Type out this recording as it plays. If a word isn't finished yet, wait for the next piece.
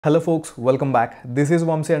Hello folks, welcome back. This is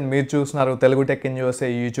Vamsi and మీరు చూస్తున్నారు Telugu tech in USA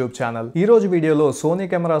YouTube channel. ఈ రోజు వీడియోలో సోనీ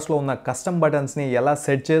కెమెరాస్ లో ఉన్న కస్టమ్ బటన్స్ ని ఎలా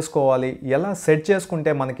సెట్ చేసుకోవాలి, ఎలా సెట్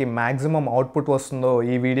చేసుకుంటే మనకి మాక్సిమం అవుట్పుట్ వస్తుందో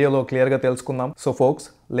ఈ వీడియోలో క్లియర్ గా తెలుసుకుందాం. సో folks,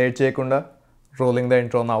 లేట్ చేయకుండా రోలింగ్ ద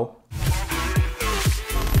ఇంట్రో నౌ.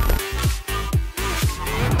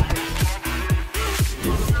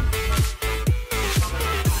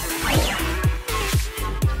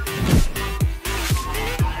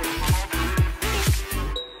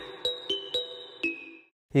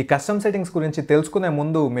 ఈ కస్టమ్ సెట్టింగ్స్ గురించి తెలుసుకునే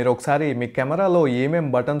ముందు మీరు ఒకసారి మీ కెమెరాలో ఏమేం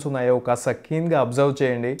బటన్స్ ఉన్నాయో కాస్త కీన్ గా అబ్జర్వ్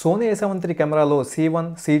చేయండి. సోనీ A7 కెమెరాలో C1,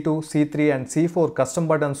 C2, C3 and C4 custom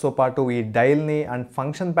buttons తో పాటు ఈ డైల్ ని అండ్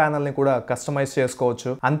ఫంక్షన్ ప్యానల్ ని కూడా కస్టమైజ్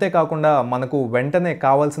చేసుకోవచ్చు. అంతేకాకుండా మనకు వెంటనే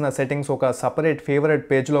కావాల్సిన సెట్టింగ్స్ ఒక సపరేట్ ఫేవరెట్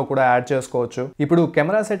పేజ్ లో కూడా యాడ్ చేసుకోవచ్చు. ఇప్పుడు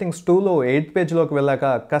కెమెరా సెట్టింగ్స్ 2 లో 8 పేజ్ లోకి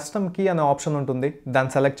వెళ్ళాక కస్టమ్ కీ అనే ఆప్షన్ ఉంటుంది,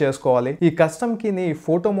 దాన్ని సెలెక్ట్ చేసుకోవాలి. ఈ కస్టమ్ కీని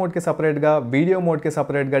ఫోటో మోడ్ కి సపరేట్ గా, వీడియో మోడ్ కి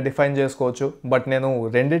సపరేట్ గా డిఫైన్ చేసుకోవచ్చు. బట్ నేను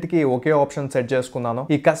రెండిటికి ఒకే ఆప్షన్ సెట్ చేసుకున్నాను.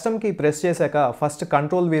 ఈ కస్టమ్ కి ప్రెస్ చేశాక ఫస్ట్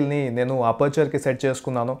కంట్రోల్ వీల్ ని నేను అపర్చర్ కి సెట్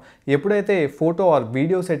చేసుకున్నాను. ఎప్పుడైతే ఫోటో ఆర్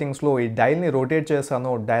వీడియో సెట్టింగ్స్ లో ఈ డైల్ ని రొటేట్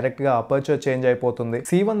చేశానో డైరెక్ట్ గా అపర్చర్ చేంజ్ అయిపోతుంది.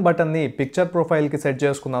 C1 బటన్ ని పిక్చర్ ప్రొఫైల్ కి సెట్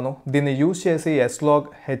చేసుకున్నాను. దీన్ని యూజ్ చేసి S-Log,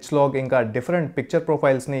 H-Log ఇంకా డిఫరెంట్ పిక్చర్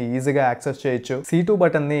ప్రొఫైల్స్ ని ఈజీగా యాక్సెస్ చేయొచ్చు. C2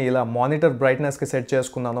 బటన్ ని ఇలా మానిటర్ బ్రైట్నెస్ కి సెట్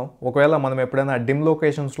చేసుకున్నాను. ఒకవేళ మనం ఎప్పుడైనా డిమ్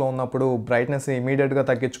లొకేషన్స్ లో ఉన్నప్పుడు బ్రైట్నెస్ ని ఇమీడియట్ గా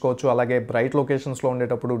తగ్గించుకోవచ్చు. అలాగే బ్రైట్ లొకేషన్స్ లో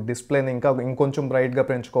ఉండేటప్పుడు డిస్ప్లేని ఇంకొంచెం బ్రైట్ గా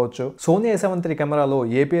పెంచుకోవచ్చు. సోనీ A7 కెమెరాలో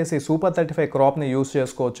APS-C సూపర్ 35 క్రాప్ ని యూజ్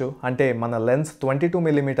చేసుకోవచ్చు. అంటే మన లెన్స్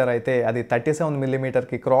 22mm అయితే అది 37mm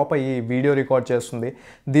కి క్రాప్ అయ్యి వీడియో రికార్డ్ చేస్తుంది.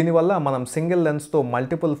 దీనివల్ల మనం సింగిల్ లెన్స్ తో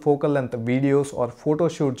multiple focal length videos are photo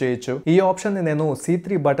shoot చేయొచ్చు. ఈ ఆప్షన్ ని నేను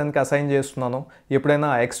C3 బటన్ కి అసైన్ చేస్తున్నాను. ఎప్పుడైనా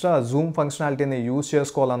ఎక్స్ట్రా జూమ్ ఫంక్షనాలిటీని యూజ్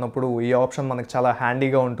చేసుకోవాలన్నప్పుడు ఈ ఆప్షన్ మనకు చాలా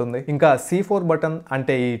హ్యాండీగా ఉంటుంది. ఇంకా C4 బటన్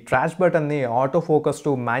అంటే ఈ ట్రాష్ బటన్ ని auto focus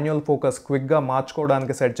to manual focus quick గా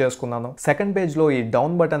మార్చుకోవడానికి సెట్ చేసుకున్నాను. సెకండ్ పేజ్ లో ఈ డౌన్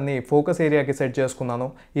బటన్ ని ఫోకస్ ఏరియాకి సెట్ చేసుకున్నాను.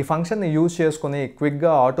 ఈ ఫంక్షన్ ని యూజ్ చేసుకుని క్విక్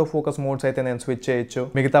గా ఆటో ఫోకస్ మోడ్స్ అయితే నేను స్విచ్ చేయొచ్చు.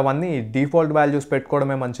 మిగతావన్నీ డిఫాల్ట్ వాల్యూస్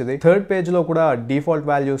పెట్టుకోవడమే మంచిది. థర్డ్ పేజ్ లో కూడా డిఫాల్ట్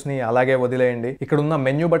వాల్యూస్ ని అలాగే వదిలేయండి. ఇక్కడ ఉన్న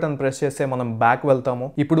మెన్యూ బటన్ ప్రెస్ చేస్తే మనం బ్యాక్ వెళ్తాము.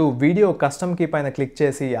 ఇప్పుడు వీడియో కస్టమ్ కీ పైన క్లిక్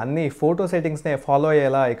చేసి అన్ని ఫోటో సెట్టింగ్స్ నే ఫాలో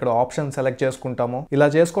అయ్యేలా ఇక్కడ ఆప్షన్ సెలెక్ట్ చేసుకుంటాము. ఇలా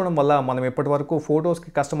చేసుకోవడం వల్ల మనం ఇప్పటి వరకు ఫోటోస్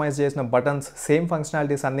కి కస్టమైజ్ చేసిన బటన్స్ సేమ్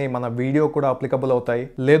ఫంక్షనాలిటీస్ అన్ని మన వీడియో కూడా అప్లికబుల్ అవుతాయి.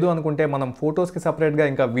 లేదు అనుకుంటే మనం ఫోటోస్ కి సపరేట్ గా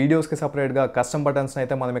ఇంకా వీడియోస్ కి సపరేట్ గా కస్టమ్ బటన్స్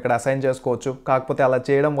అయితే మనం ఇక్కడ అసైన్ చేసుకోవచ్చు. కాకపోతే అలా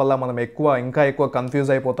చేయడం వల్ల మనం ఇంకా ఎక్కువ కన్ఫ్యూజ్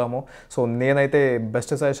అయిపోతాము. సో నేనైతే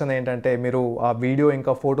బెస్ట్ సజెషన్ ఏంటంటే మీరు ఆ వీడియో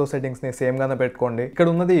ఇంకా ఫోటో సెట్టింగ్స్ ని సేమ్ గానే పెట్టుకోండి. ఇక్కడ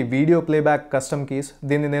ఉన్నది వీడియో ప్లేబ్యాక్ కస్టమ్ కీస్.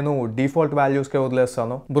 దీన్ని నేను డిఫాల్ట్ వాల్యూస్ కే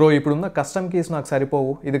వదిలేస్తాను. బ్రో ఇప్పుడున్న కస్టమ్ కీస్ నాకు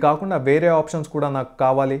సరిపోవు, ఇది కాకుండా వేరే ఆప్షన్స్ కూడా నాకు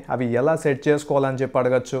కావాలి, అవి ఎలా సెట్ చేసుకోవాలని చెప్పి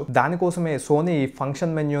అడగచ్చు. దానికోసమే సోనీ ఈ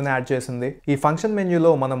ఫంక్షన్ మెన్యూని యాడ్ చేసింది. ఈ ఫంక్షన్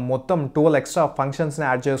మెన్యూలో మనం మొత్తం 12 ఎక్స్ట్రా ఫంక్షన్స్ ని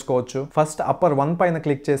యాడ్ చేసుకోవచ్చు. ఫస్ట్ అప్పర్ 1 పైన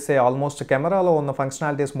క్లిక్ చేస్తే ఆల్మోస్ట్ కెమెరాలో ఉన్న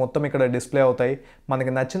ఫంక్షనాలిటీస్ మొత్తం ఇక్కడ డిస్ప్లే అవుతాయి.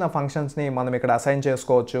 మనకి నచ్చిన ఫంక్షన్స్ ని మనం ఇక్కడ అసైన్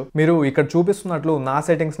చేసుకోవచ్చు. మీరు ఇక్కడ చూపిస్తున్నట్లు నా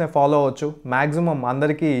సెట్టింగ్స్ నే ఫాలో అవ్వచ్చు. మాక్సిమం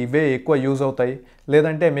అందరికీ ఇవే ఎక్కువ యూజ్ అవుతాయి.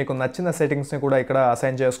 లేదంటే మీకు నచ్చిన సెట్టింగ్స్ ని కూడా ఇక్కడ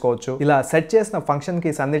అసైన్ చేసుకోవచ్చు. ఇలా సెట్ చేసిన ఫంక్షన్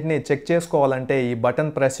కీస్ అన్నిటిని చెక్ చేసుకోవాలంటే ఈ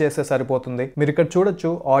బటన్ ప్రెస్ చేస్తే సరిపోతుంది. మీరు ఇక్కడ చూడొచ్చు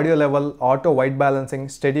audio level, auto white balancing,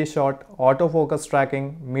 study shot, auto focus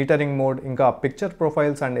tracking, metering mode, ఇంకా picture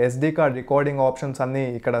profiles and SD card recording options అన్ని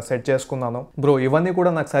ఇక్కడ సెట్ చేసుకున్నాను. బ్రో ఇవన్నీ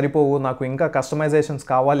కూడా నాకు సరిపోవు, నాకు ఇంకా కస్టమైజేషన్స్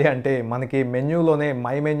కావాలి అంటే మనకి మెన్యూలోనే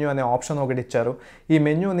మై మెన్యూ అనే ఆప్షన్ ఒకటి ఇచ్చారు. ఈ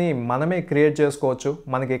మెన్యూని మనమే క్రియేట్ చేసుకోవచ్చు.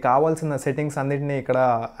 మనకి కావాల్సిన సెట్టింగ్స్ అన్నిటిని ఇక్కడ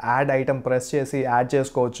యాడ్ ఐటమ్ ప్రెస్ చేసి యాడ్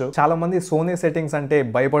చేసుకోవచ్చు. చాలా మంది సోనీ సెట్టింగ్స్ అంటే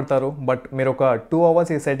భయపడతారు. బట్ మీరు ఒక 2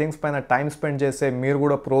 అవర్స్ ఈ సెట్టింగ్స్ పైన టైం స్పెండ్ చేస్తే మీరు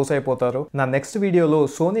కూడా ప్రోస్ అయిపోతారు. నా నెక్స్ట్ వీడియోలో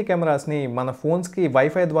సోనీ కెమెరాస్ ని మన ఫోన్స్ కి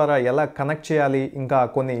వైఫై ద్వారా ఎలా కనెక్ట్ చేయాలి, ఇంకా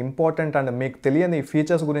కొన్ని ఇంపార్టెంట్ అండ్ మీకు తెలియని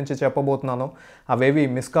ఫీచర్స్ గురించి చెప్పబోతున్నాను. అవేవి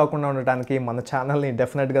మిస్ కాకుండా ఉండటానికి మన ఛానల్ ని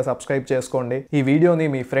డెఫినెట్ గా సబ్స్క్రైబ్ చేసుకోండి. ఈ వీడియోని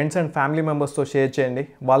మీ ఫ్రెండ్స్ అండ్ ఫ్యామిలీ మెంబర్స్ తో షేర్ చేయండి.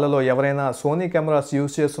 వాళ్ళలో ఎవరైనా సోనీ కెమెరాస్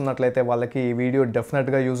యూజ్ చేస్తున్నట్లయితే వాళ్ళకి ఈ వీడియో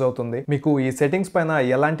డెఫినెట్ గా యూజ్ అవుతుంది. మీకు ఈ సెట్టింగ్స్ పైన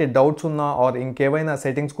ఎలాంటి డౌట్స్ ఉన్నా ఆర్ ఇంకేవైనా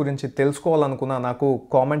సెట్టింగ్స్ గురించి తెలుసుకోవాలనుకున్నా నాకు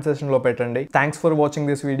కామెంట్ సెక్షన్ లో పెట్టండి. Thanks for watching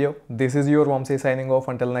this video. This is your Vamsi signing off.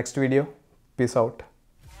 Until next video, peace out.